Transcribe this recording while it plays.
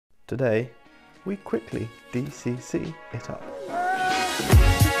Today, we quickly DCC it up.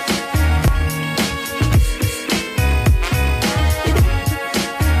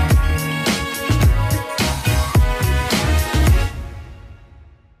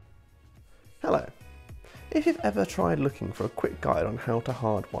 Hello. If you've ever tried looking for a quick guide on how to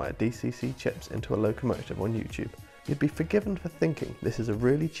hardwire DCC chips into a locomotive on YouTube, you'd be forgiven for thinking this is a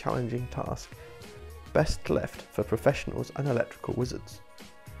really challenging task, best left for professionals and electrical wizards,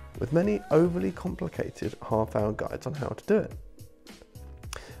 with many overly complicated half-hour guides on how to do it.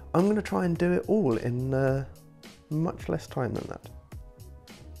 I'm going to try and do it all in much less time than that.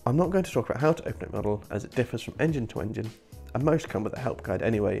 I'm not going to talk about how to open a model, as it differs from engine to engine, and most come with a help guide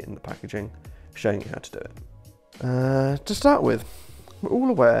anyway in the packaging, showing you how to do it. To start with, we're all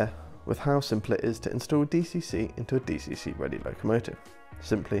aware with how simple it is to install DCC into a DCC ready locomotive.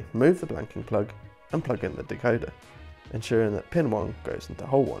 Simply move the blanking plug and plug in the decoder, ensuring that pin 1 goes into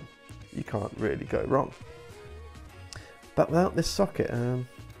hole 1. You can't really go wrong. But without this socket,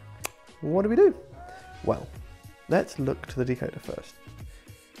 what do we do? Well, let's look to the decoder first.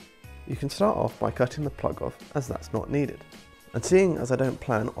 You can start off by cutting the plug off, as that's not needed. And seeing as I don't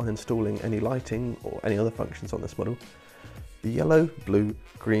plan on installing any lighting or any other functions on this model, the yellow, blue,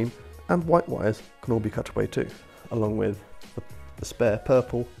 green and white wires can all be cut away too, along with the spare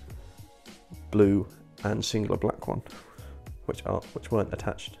purple, blue and singular black one, which weren't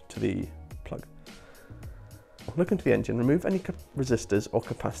attached to the plug. Look into the engine, remove any resistors or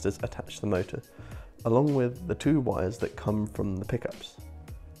capacitors attached to the motor, along with the 2 wires that come from the pickups.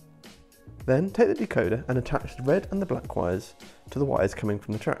 Then take the decoder and attach the red and the black wires to the wires coming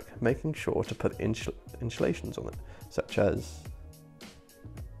from the track, making sure to put insulations on it, such as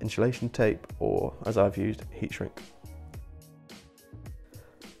insulation tape or, as I've used, heat shrink.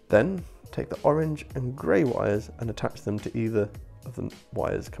 Then take the orange and grey wires and attach them to either of the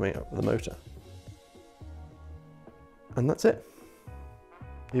wires coming up with the motor. And that's it.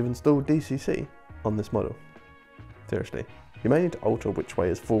 You've installed DCC on this model. Seriously, you may need to alter which way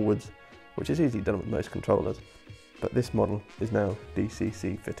is forwards, which is easily done with most controllers, but this model is now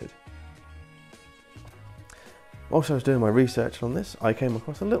DCC fitted. Whilst I was doing my research on this, I came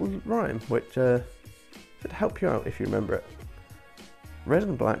across a little rhyme which should help you out if you remember it. Red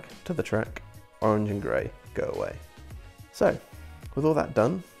and black to the track, orange and grey go away. So, with all that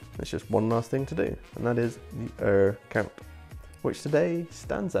done, there's just one last thing to do, and that is the count, which today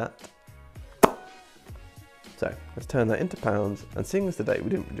stands at. So let's turn that into pounds, and seeing as today we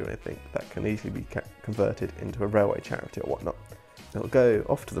didn't do anything that can easily be converted into a railway charity or whatnot, it'll go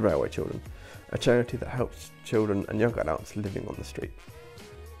off to the Railway Children, a charity that helps children and young adults living on the street.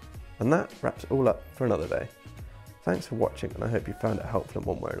 And that wraps it all up for another day. Thanks for watching, and I hope you found it helpful in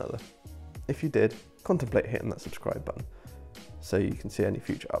one way or another. If you did, contemplate hitting that subscribe button so you can see any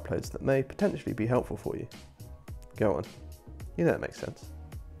future uploads that may potentially be helpful for you. Go on, you know it makes sense.